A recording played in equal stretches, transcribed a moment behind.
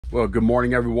Well, good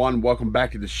morning, everyone. Welcome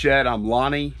back to the shed. I'm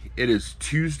Lonnie. It is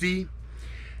Tuesday,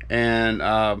 and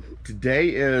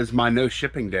today is my no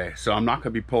shipping day, so I'm not going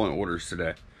to be pulling orders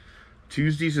today.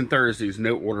 Tuesdays and Thursdays,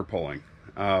 no order pulling.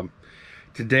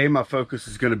 Today, my focus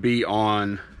is going to be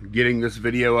on getting this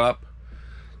video up,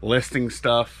 listing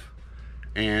stuff,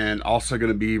 and also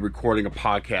going to be recording a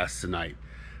podcast tonight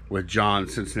with John,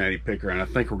 Cincinnati Picker, and I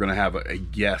think we're going to have a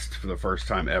guest for the first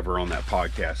time ever on that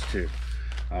podcast too.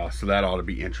 So that ought to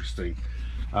be interesting.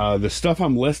 The stuff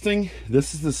I'm listing,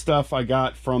 this is the stuff I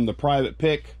got from the private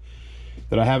pick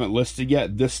that I haven't listed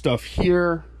yet. This stuff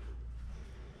here,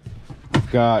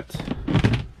 I've got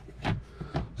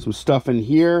some stuff in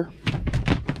here,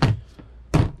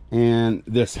 and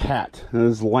this hat, and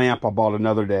this lamp I bought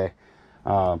another day.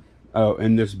 Oh,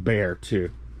 and this bear too,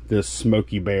 this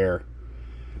smoky bear.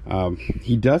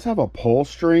 He does have a pull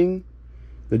string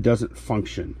that doesn't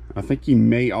function. I think he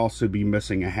may also be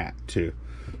missing a hat too,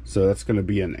 so that's going to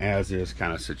be an as-is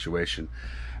kind of situation.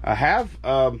 I have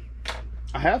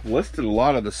listed a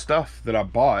lot of the stuff that I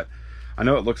bought. I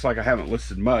know it looks like I haven't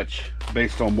listed much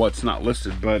based on what's not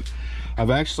listed, but I've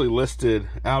actually listed,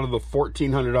 out of the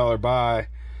 $1,400 buy,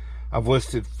 I've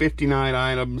listed 59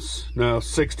 items, no,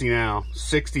 60 now,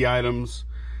 60 items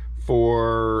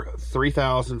for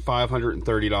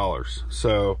 $3,530.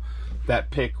 So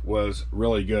that pick was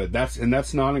really good.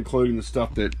 That's not including the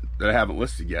stuff that I haven't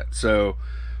listed yet. So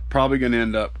probably going to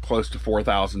end up close to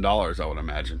 $4,000, I would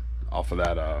imagine, off of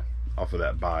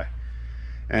that buy.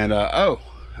 And I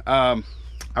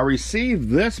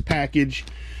received this package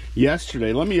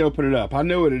yesterday. Let me open it up. I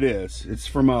know what it is. It's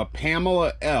from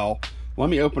Pamela L.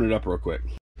 Let me open it up real quick.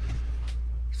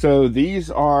 So these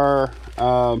are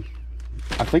I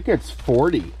think it's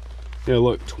 40. Yeah,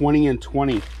 look, 20 and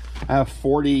 20. I have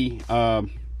 40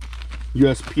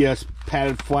 USPS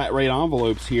padded flat rate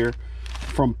envelopes here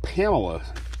from Pamela.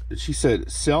 She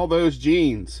said, sell those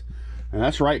jeans. And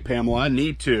that's right, Pamela, I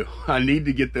need to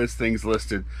get those things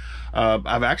listed.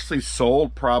 I've actually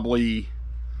sold probably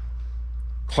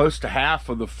close to half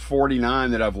of the 49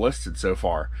 that I've listed so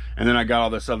far. And then I got all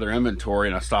this other inventory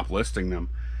and I stopped listing them.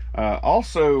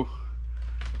 Also,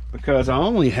 because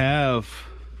I've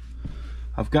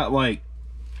got like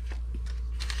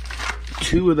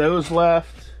 2 of those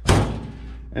left,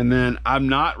 and then I'm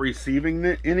not receiving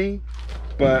any,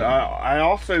 but I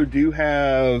also do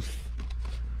have,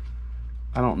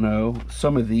 I don't know,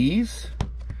 some of these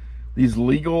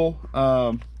legal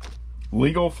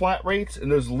flat rates,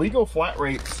 and those legal flat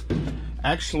rates,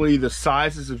 actually the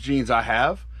sizes of jeans I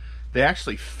have, they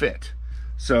actually fit.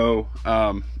 So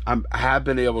I have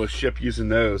been able to ship using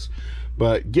those,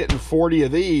 but getting 40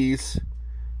 of these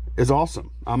is awesome.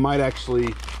 I might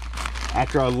actually,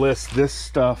 after I list this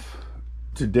stuff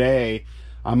today,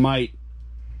 I might,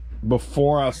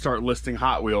 before I start listing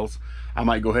Hot Wheels, I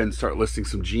might go ahead and start listing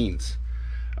some jeans.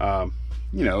 You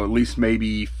know, at least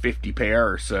maybe 50 pair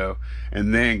or so,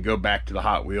 and then go back to the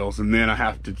Hot Wheels. And then I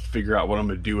have to figure out what I'm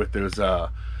gonna do with those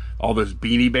all those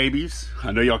Beanie Babies.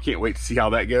 I know y'all can't wait to see how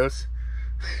that goes.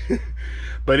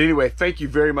 But anyway, thank you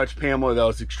very much, Pamela. That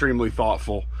was extremely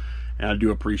thoughtful, and I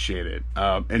do appreciate it.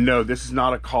 And no, this is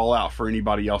not a call out for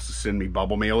anybody else to send me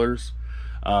bubble mailers.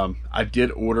 I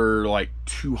did order like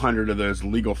 200 of those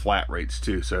legal flat rates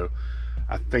too, so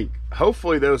I think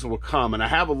hopefully those will come. And I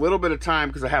have a little bit of time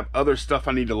because I have other stuff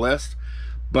I need to list,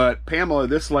 but Pamela,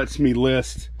 this lets me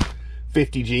list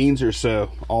 50 jeans or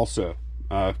so also,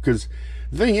 because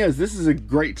the thing is, this is a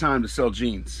great time to sell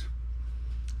jeans.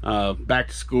 Back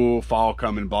to school, fall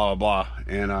coming, blah blah blah.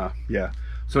 And yeah,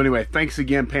 so anyway, thanks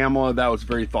again, Pamela. That was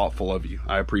very thoughtful of you.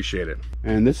 I appreciate it.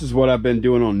 And this is what I've been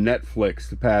doing on Netflix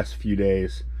the past few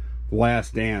days.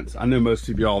 Last Dance. I know most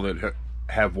of y'all that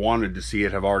have wanted to see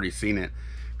it have already seen it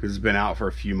because it's been out for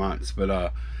a few months.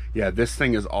 But yeah, this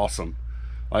thing is awesome.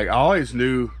 Like, I always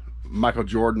knew Michael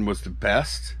Jordan was the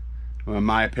best, in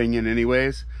my opinion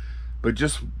anyways, but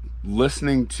just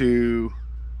listening to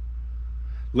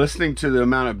the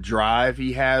amount of drive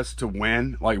he has to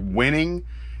win, like winning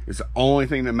is the only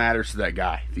thing that matters to that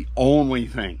guy, the only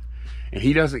thing. And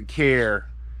he doesn't care.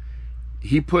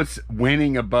 He puts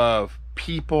winning above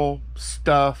people,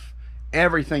 stuff,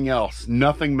 everything else.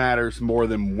 Nothing matters more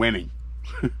than winning.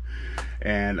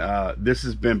 And this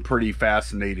has been pretty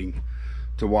fascinating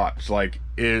to watch.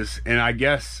 And I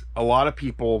guess a lot of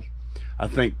people, I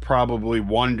think, probably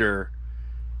wonder,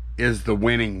 is the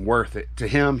winning worth it? To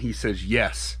him, he says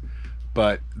yes,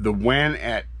 but the win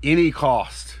at any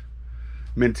cost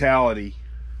mentality,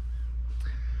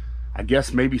 I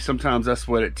guess maybe sometimes that's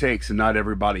what it takes, and not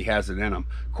everybody has it in them.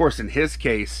 Of course, in his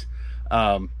case,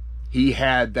 he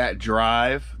had that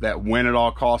drive, that win at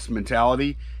all costs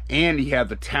mentality, and he had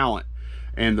the talent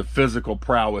and the physical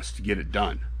prowess to get it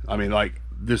done. I mean, like,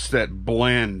 that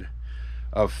blend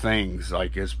of things,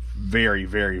 like, is very,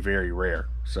 very, very rare.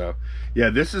 So yeah,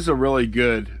 this is a really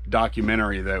good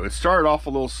documentary, though. It started off a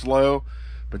little slow,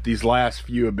 but these last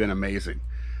few have been amazing.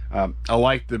 I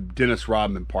like the Dennis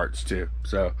Rodman parts too,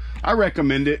 so I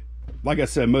recommend it. Like I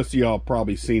said, most of y'all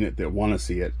probably seen it that want to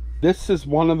see it. This is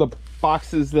one of the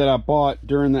boxes that I bought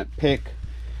during that pick,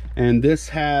 and this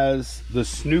has the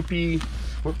Snoopy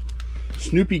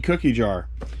cookie jar.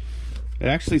 It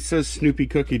actually says Snoopy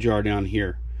cookie jar down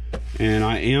here, and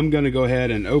I am going to go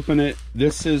ahead and open it.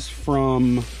 This is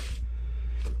from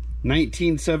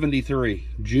 1973,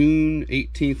 June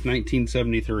 18th,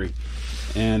 1973.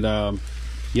 And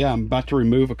yeah, I'm about to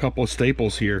remove a couple of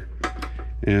staples here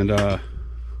and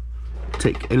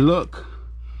take a look.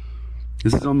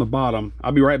 This is on the bottom.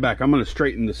 I'll be right back. I'm going to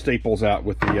straighten the staples out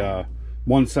with the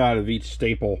one side of each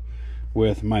staple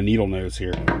with my needle nose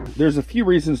here. There's a few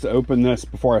reasons to open this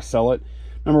before I sell it.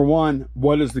 Number one,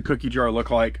 what does the cookie jar look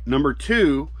like? Number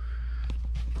two,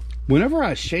 whenever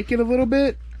I shake it a little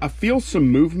bit, I feel some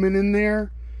movement in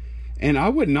there, and I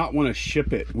would not want to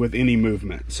ship it with any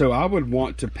movement. So I would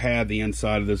want to pad the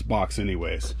inside of this box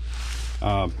anyways.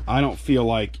 I don't feel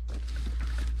like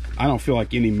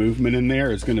any movement in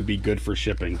there is going to be good for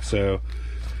shipping. So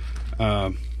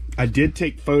I did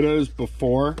take photos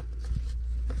before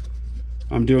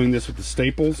I'm doing this with the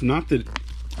staples. Not that,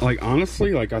 like,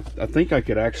 honestly, like, I think I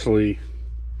could actually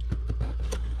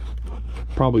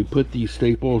probably put these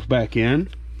staples back in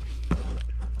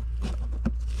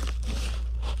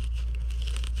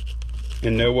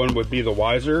and no one would be the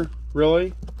wiser,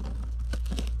 really.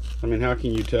 I mean, how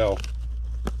can you tell?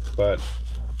 But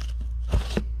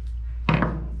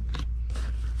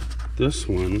this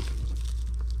one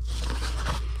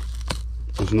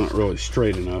is not really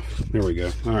straight enough. There we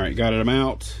go. All right, got it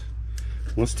out.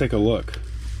 Let's take a look.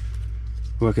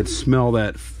 Oh, I could smell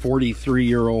that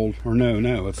 43-year-old, or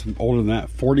no, it's older than that,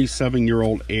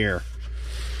 47-year-old air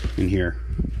in here.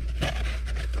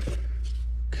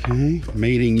 Okay,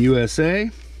 made in USA.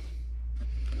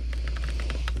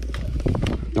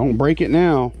 Don't break it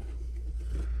now. All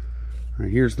right,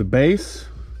 here's the base.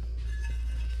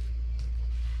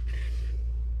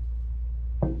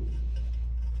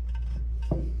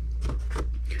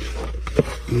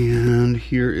 And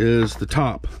here is the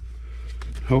top.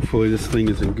 Hopefully this thing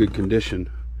is in good condition,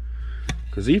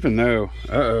 because even though,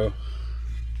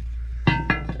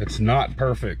 it's not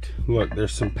perfect. Look,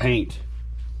 there's some paint.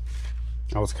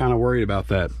 I was kind of worried about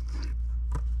that.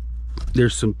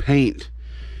 There's some paint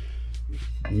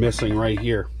missing right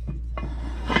here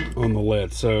on the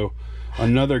lid. So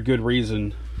another good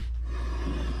reason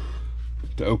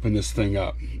to open this thing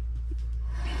up.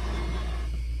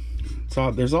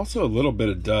 So there's also a little bit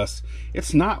of dust.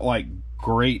 It's not like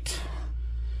great,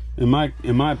 in my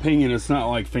opinion, it's not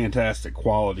like fantastic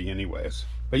quality anyways.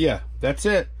 But yeah, that's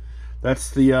it.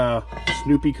 That's the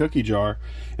Snoopy cookie jar.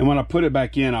 And when I put it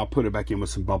back in, I'll put it back in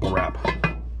with some bubble wrap.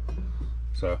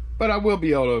 So, but I will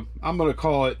be able to, I'm gonna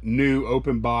call it new,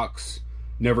 open box,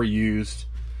 never used,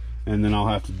 and then I'll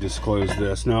have to disclose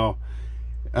this. Now,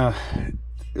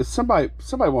 if somebody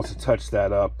wants to touch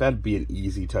that up, that'd be an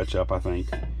easy touch up, I think.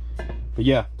 But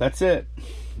yeah, that's it.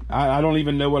 I don't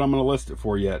even know what I'm going to list it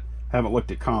for yet. Haven't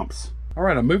looked at comps. All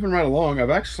right, I'm moving right along. I've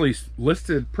actually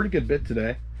listed a pretty good bit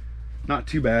today. Not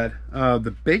too bad.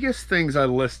 The biggest things I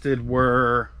listed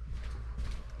were,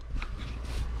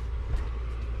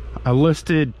 I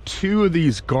listed 2 of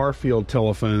these Garfield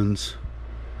telephones.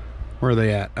 Where are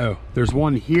they at? Oh, there's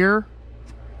one here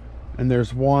and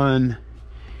there's one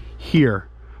here.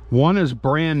 One is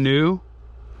brand new.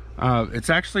 It's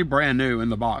actually brand new in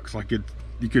the box. Like, you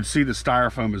could see the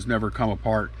styrofoam has never come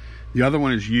apart. The other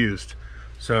one is used.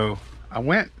 So I'm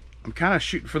kind of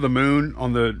shooting for the moon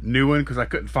on the new one because I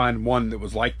couldn't find one that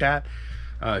was like that.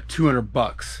 200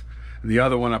 bucks. The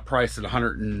other one I priced at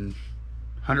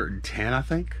 110, I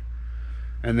think.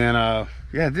 And then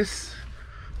yeah, they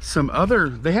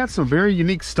had some very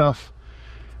unique stuff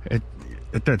at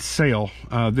that sale.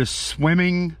 This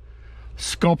swimming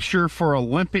sculpture for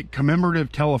Olympic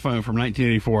commemorative telephone from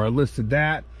 1984. I listed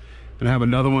that, and I have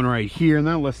another one right here, and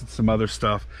then I listed some other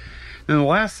stuff. And the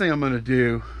last thing I'm going to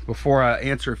do before I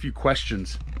answer a few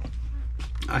questions,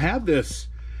 I have this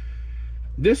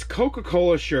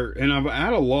Coca-Cola shirt, and I'm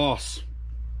at a loss.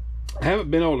 I haven't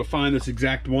been able to find this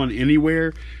exact one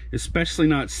anywhere, especially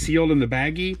not sealed in the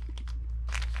baggie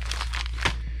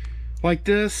like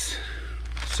this.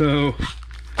 So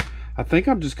I think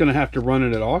I'm just going to have to run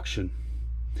it at auction.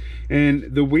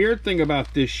 And the weird thing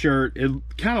about this shirt, it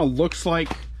kind of looks like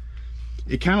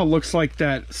It kind of looks like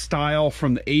that style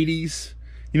from the 80s,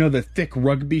 you know, the thick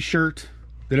rugby shirt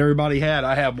that everybody had.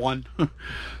 I have one.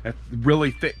 That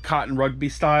really thick cotton rugby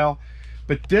style.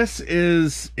 But this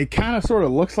is, it kind of sort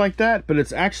of looks like that, but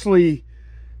it's actually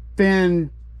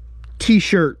thin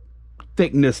t-shirt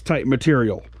thickness type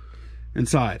material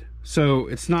inside. So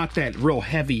it's not that real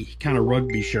heavy kind of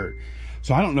rugby shirt.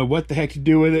 So I don't know what the heck to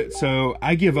do with it. So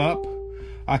I give up.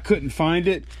 I couldn't find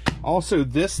it. Also,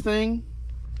 this thing,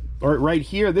 or right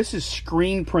here, this is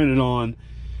screen printed on.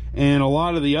 And a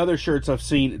lot of the other shirts I've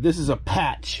seen, this is a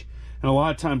patch. And a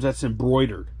lot of times that's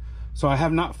embroidered. So I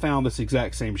have not found this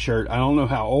exact same shirt. I don't know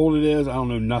how old it is. I don't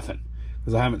know nothing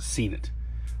because I haven't seen it.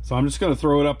 So I'm just going to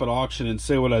throw it up at auction and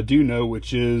say what I do know,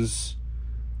 which is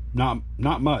not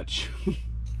much.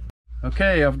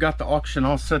 Okay, I've got the auction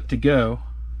all set to go.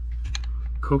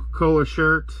 Coca-Cola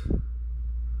shirt.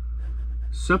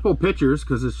 Simple pictures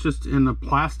because it's just in the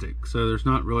plastic, so there's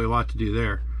not really a lot to do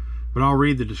there. But I'll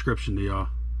read the description to y'all.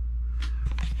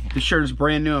 This shirt is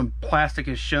brand new and plastic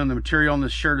is shown. The material on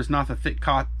this shirt is not the thick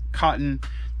cotton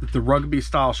that the rugby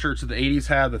style shirts of the 80s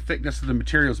have. The thickness of the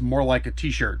material is more like a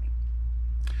t-shirt.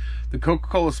 The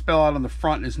Coca-Cola spell out on the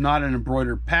front is not an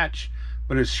embroidered patch,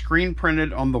 but is screen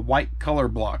printed on the white color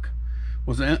block.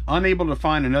 Was unable to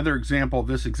find another example of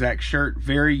this exact shirt.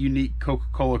 Very unique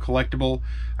Coca-Cola collectible.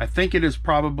 I think it is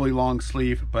probably long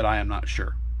sleeve, but I am not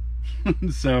sure.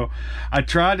 So I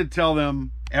tried to tell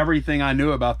them everything I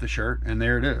knew about the shirt, and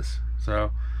there it is.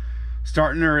 So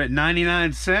starting her at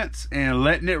 99 cents and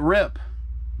letting it rip.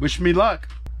 Wish me luck.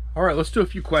 All right, let's do a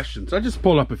few questions. I just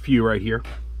pulled up a few right here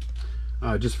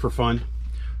just for fun.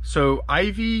 So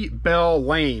Ivy Bell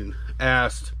Lane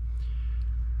asked,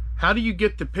 how do you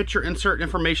get the picture insert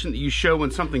information that you show when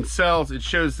something sells? It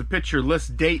shows the picture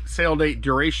list date, sale date,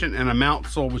 duration, and amount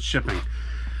sold with shipping.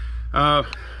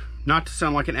 Not to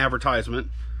sound like an advertisement,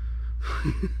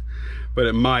 but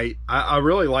it might. I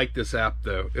really like this app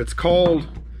though. It's called,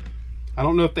 I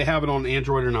don't know if they have it on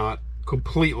Android or not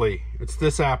completely. It's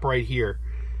this app right here.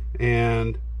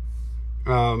 And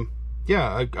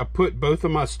yeah, I put both of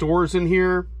my stores in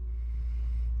here,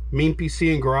 Mean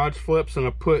PC and Garage Flips, and I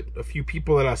put a few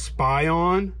people that I spy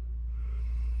on,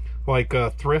 like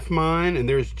Thrift Mine, and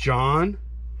there's John.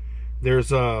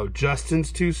 There's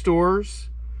Justin's 2 stores.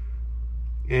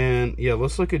 And yeah,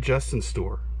 let's look at Justin's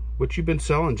store. What you been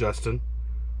selling, Justin?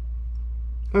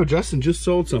 Oh, Justin just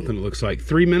sold something, it looks like.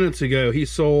 3 minutes ago, he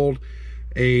sold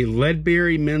a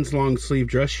Leadberry men's long sleeve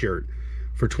dress shirt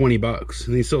for 20 bucks.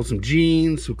 And he sold some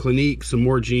jeans, some Clinique, some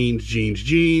more jeans,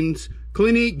 jeans,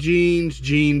 Clinique,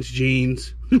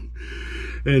 jeans.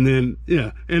 And then,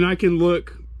 yeah, and I can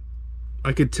look,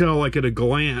 I could tell like at a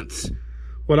glance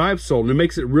what I've sold. And it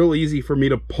makes it real easy for me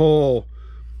to pull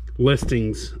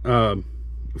listings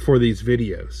for these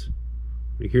videos.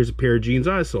 Like, here's a pair of jeans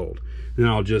I sold, and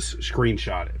I'll just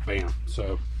screenshot it. Bam.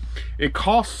 So it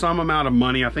costs some amount of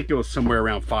money. I think it was somewhere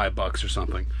around $5 or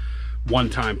something.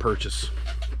 One-time purchase.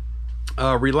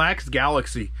 Relaxed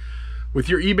Galaxy. With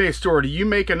your eBay store, do you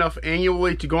make enough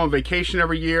annually to go on vacation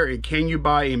every year, and can you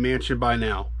buy a mansion by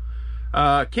now?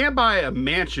 Can't buy a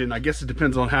mansion. I guess it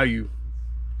depends on how you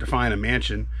define a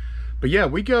mansion. But yeah,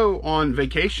 we go on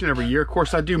vacation every year. Of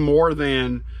course, I do more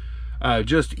than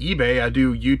just eBay. I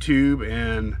do YouTube,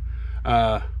 and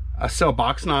I sell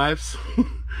box knives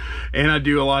and I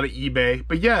do a lot of eBay.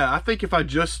 But yeah, I think if I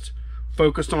just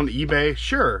focused on eBay,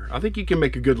 sure, I think you can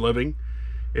make a good living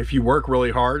if you work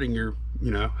really hard and you're,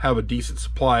 you know, have a decent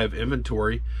supply of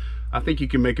inventory. I think you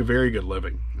can make a very good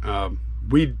living.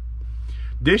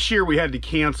 This year we had to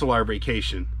cancel our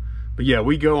vacation, but yeah,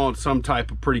 we go on some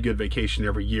type of pretty good vacation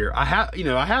every year. I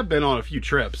have been on a few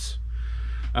trips.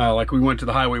 Like we went to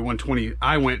the Highway 120.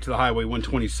 I went to the Highway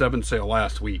 127 sale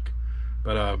last week.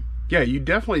 But yeah, you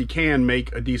definitely can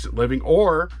make a decent living,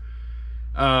 or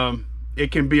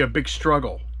it can be a big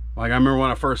struggle. Like I remember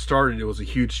when I first started, it was a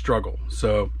huge struggle.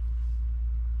 So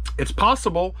it's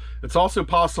possible. It's also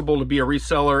possible to be a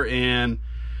reseller and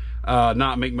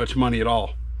not make much money at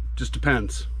all. Just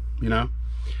depends, you know.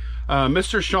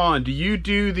 Mr. Sean, do you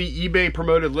do the eBay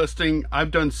promoted listing?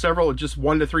 I've done several at just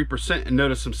 1 to 3% and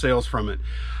noticed some sales from it.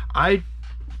 I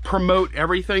promote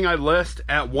everything I list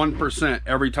at 1%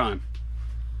 every time.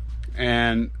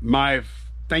 And my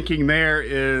thinking there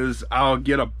is I'll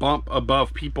get a bump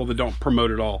above people that don't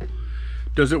promote at all.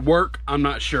 Does it work? I'm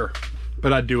not sure,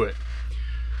 but I do it.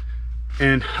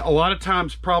 And a lot of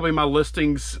times probably my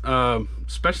listings,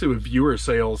 especially with viewer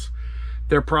sales,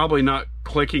 they're probably not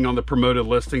clicking on the promoted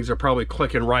listings. They're probably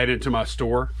clicking right into my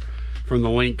store from the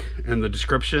link in the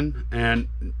description. And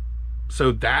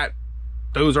so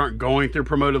those aren't going through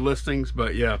promoted listings.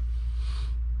 But yeah,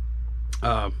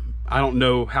 I I don't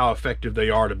know how effective they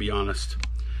are, to be honest.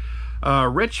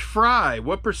 Rich Fry,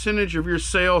 what percentage of your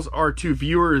sales are to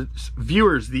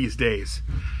viewers these days?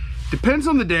 Depends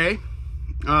on the day,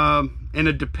 and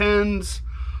it depends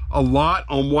a lot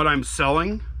on what I'm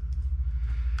selling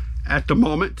at the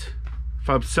moment. If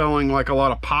I'm selling like a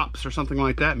lot of pops or something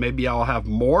like that, maybe I'll have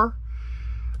more.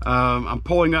 I'm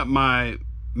pulling up my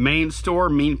main store,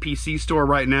 Mean PC store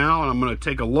right now, and I'm going to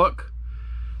take a look.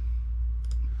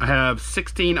 I have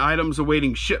 16 items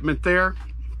awaiting shipment there.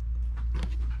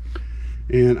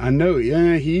 And I know,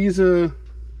 yeah,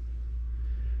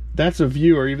 that's a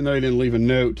viewer, even though he didn't leave a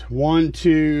note. 1,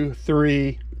 2,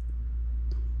 3,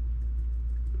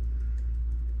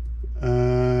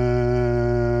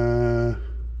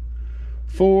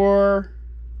 4,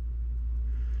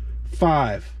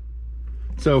 5.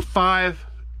 So 5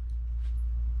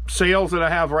 sales that I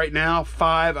have right now,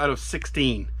 5 out of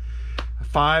 16.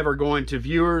 5 are going to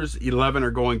viewers, 11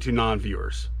 are going to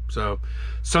non-viewers. So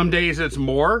some days it's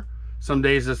more, some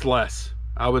days it's less.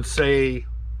 I would say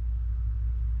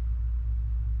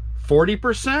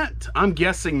 40%. I'm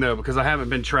guessing though, because I haven't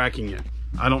been tracking it.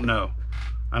 I don't know.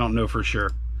 I don't know for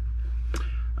sure.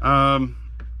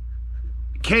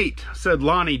 Kate said,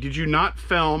 Lonnie, did you not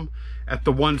film at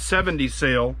the 170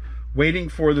 sale waiting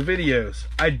for the videos?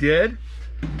 I did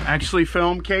actually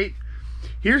film, Kate.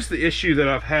 Here's the issue that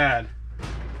I've had.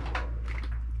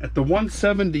 At the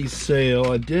 170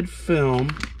 sale, I did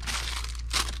film,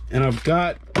 and I've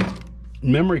got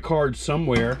memory cards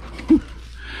somewhere.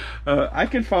 I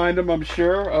can find them, I'm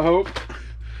sure, I hope.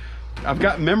 I've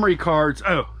got memory cards.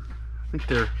 Oh, I think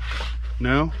they're,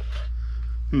 no?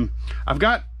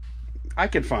 I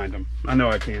can find them. I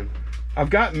know I can. I've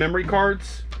got memory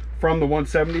cards from the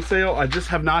 170 sale. I just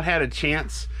have not had a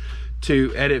chance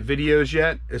to edit videos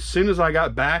yet. As soon as I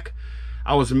got back,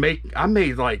 I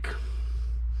made like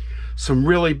some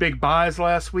really big buys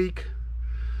last week.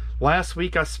 Last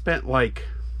week I spent like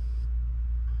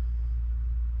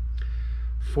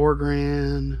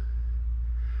 $4,000.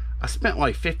 I spent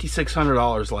like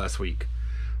 $5,600 last week.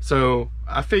 So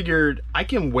I figured I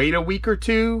can wait a week or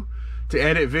two to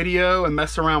edit video and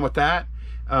mess around with that.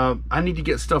 I need to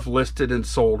get stuff listed and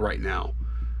sold right now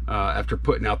after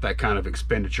putting out that kind of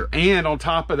expenditure. And on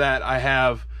top of that, I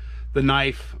have the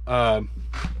knife, the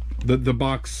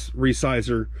box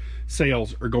resizer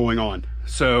sales are going on.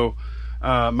 So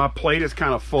my plate is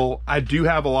kind of full. I do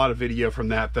have a lot of video from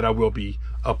that I will be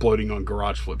uploading on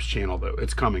Garage Flips channel though.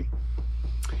 It's coming.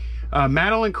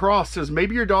 Madeline Cross says,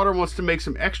 maybe your daughter wants to make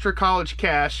some extra college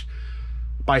cash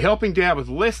by helping dad with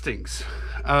listings.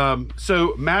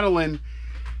 So Madeline,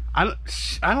 I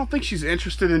don't think she's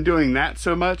interested in doing that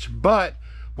so much, but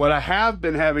what I have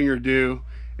been having her do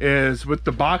is with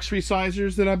the box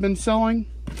resizers that I've been selling,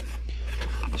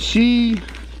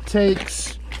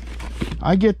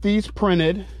 I get these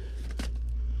printed. I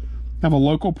have a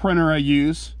local printer I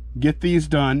use, get these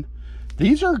done.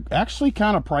 These are actually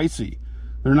kind of pricey.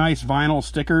 They're nice vinyl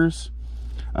stickers.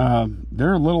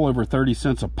 They're a little over 30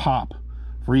 cents a pop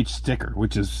for each sticker,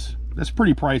 that's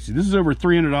pretty pricey. This is over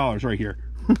 $300 right here.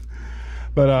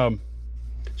 But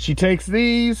she takes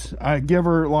these, I give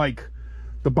her like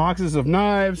the boxes of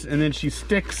knives, and then she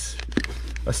sticks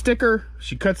a sticker.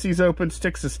 She cuts these open,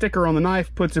 sticks a sticker on the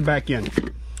knife, puts it back in.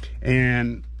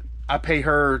 And I pay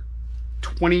her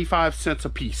 25 cents a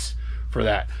piece for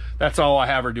that. That's all I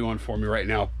have her doing for me right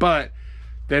now. But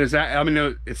that is, I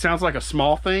mean, it sounds like a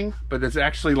small thing, but it's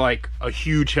actually like a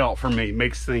huge help for me.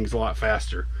 Makes things a lot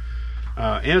faster.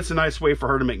 And it's a nice way for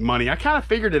her to make money. I kind of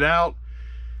figured it out,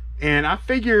 and I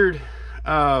figured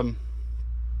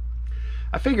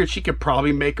she could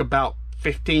probably make about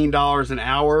 $15 an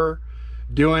hour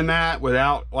doing that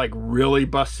without like really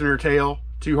busting her tail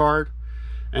too hard.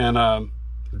 And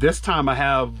this time I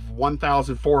have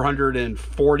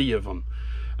 1,440 of them.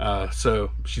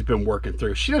 So she's been working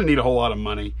through. She doesn't need a whole lot of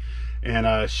money,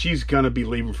 and she's gonna be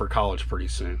leaving for college pretty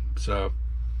soon. So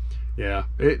yeah,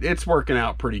 it's working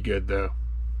out pretty good though.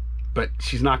 But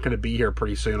she's not gonna be here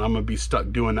pretty soon. I'm gonna be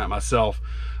stuck doing that myself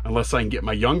unless I can get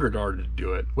my younger daughter to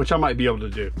do it, which I might be able to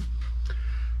do.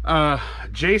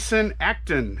 Jason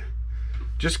Acton,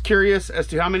 just curious as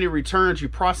to how many returns you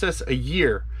process a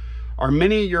year. Are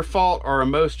many your fault, or are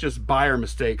most just buyer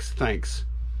mistakes? Thanks.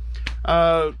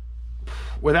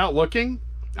 Without looking,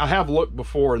 I have looked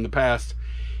before in the past.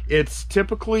 It's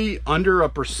typically under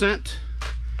 1%,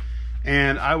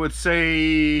 and I would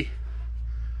say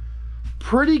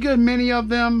pretty good many of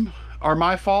them are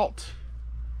my fault.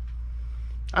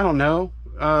 I don't know.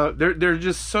 They're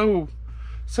just so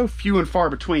few and far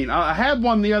between. I had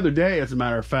one the other day, as a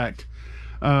matter of fact,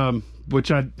 which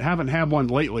I haven't had one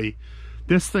lately,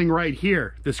 this thing right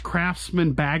here, this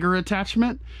Craftsman bagger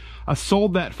attachment, I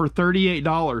sold that for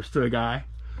 $38 to a guy,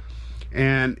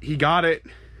 and he got it,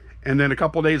 and then a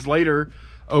couple days later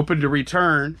opened a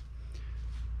return.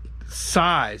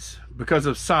 Size, because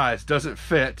of size, doesn't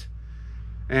fit,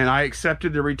 and I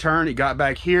accepted the return. He got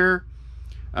back here.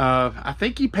 I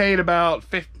think he paid about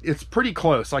it's pretty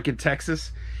close, like in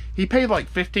Texas, he paid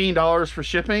like $15 for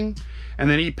shipping, and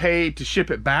then he paid to ship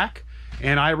it back,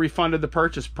 and I refunded the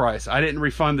purchase price. I didn't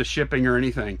refund the shipping or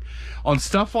anything. On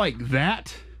stuff like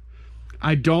that,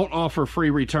 I don't offer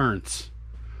free returns.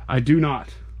 I do not.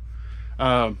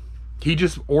 He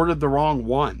just ordered the wrong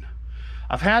one.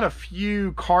 I've had a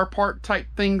few car part type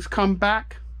things come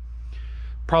back,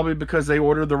 probably because they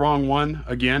ordered the wrong one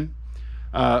again.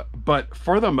 But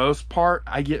for the most part,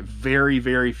 I get very,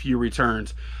 very few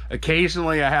returns.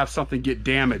 Occasionally I have something get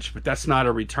damaged, but that's not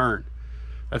a return.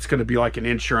 That's going to be like an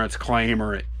insurance claim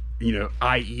or, you know,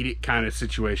 I eat it kind of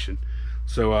situation.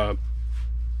 So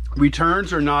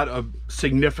returns are not a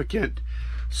significant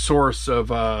source of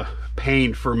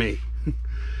pain for me.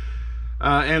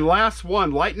 And last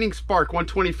one, Lightning Spark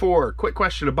 124. Quick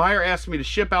question. A buyer asked me to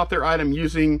ship out their item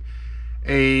using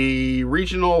a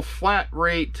regional flat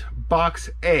rate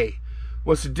box A.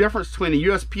 What's the difference between a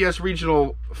USPS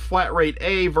regional flat rate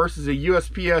A versus a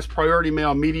USPS priority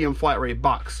mail medium flat rate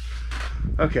box?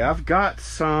 Okay, I've got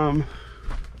some.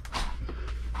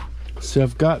 So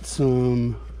I've got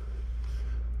some.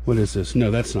 What is this? No,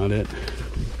 that's not it.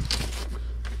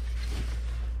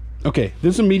 Okay,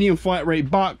 this is a medium flat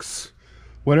rate box.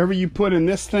 Whatever you put in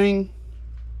this thing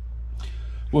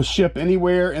will ship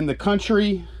anywhere in the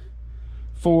country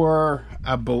for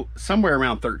somewhere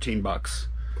around 13 bucks.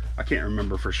 I can't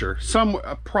remember for sure.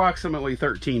 Approximately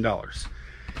 $13.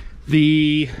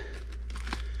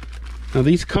 Now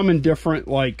these come in different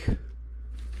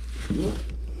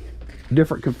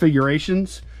different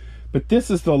configurations, but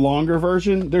this is the longer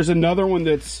version. There's another one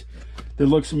that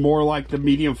looks more like the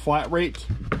medium flat rate,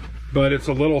 but it's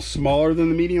a little smaller than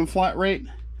the medium flat rate.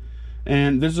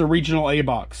 And this is a regional A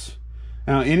box.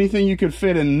 Now anything you could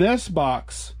fit in this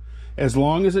box, as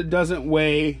long as it doesn't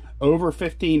weigh over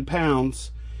 15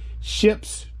 pounds,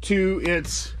 ships to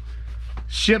its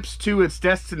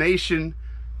destination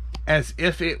as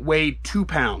if it weighed 2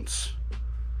 pounds.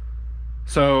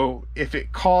 So if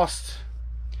it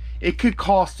could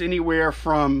cost anywhere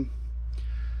from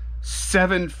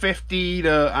 $7.50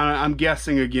 to, I'm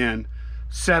guessing again,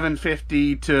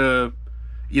 $7.50 to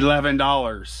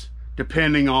 $11,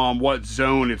 depending on what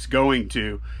zone it's going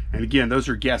to. And again, those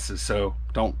are guesses, so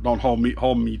don't hold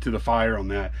me to the fire on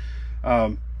that.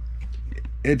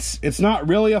 It's not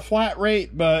really a flat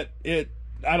rate, but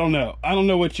I don't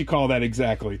know what you call that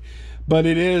exactly, but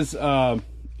it is a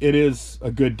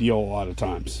good deal a lot of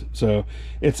times. So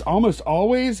it's almost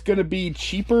always going to be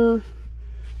cheaper.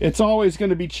 It's always going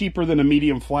to be cheaper than a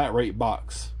medium flat rate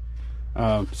box.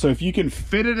 So if you can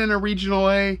fit it in a regional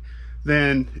A,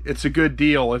 then it's a good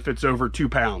deal if it's over 2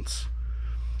 pounds.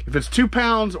 If it's 2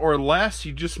 pounds or less,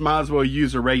 you just might as well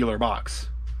use a regular box.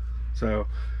 So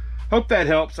hope that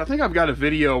helps. I think I've got a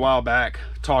video a while back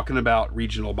talking about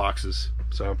regional boxes.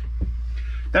 So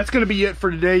that's going to be it for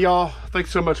today, y'all.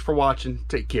 Thanks so much for watching.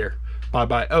 Take care.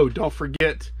 Bye-bye. Oh, don't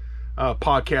forget,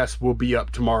 podcast will be up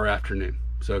tomorrow afternoon.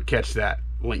 So catch that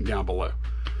link down below.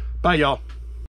 Bye, y'all.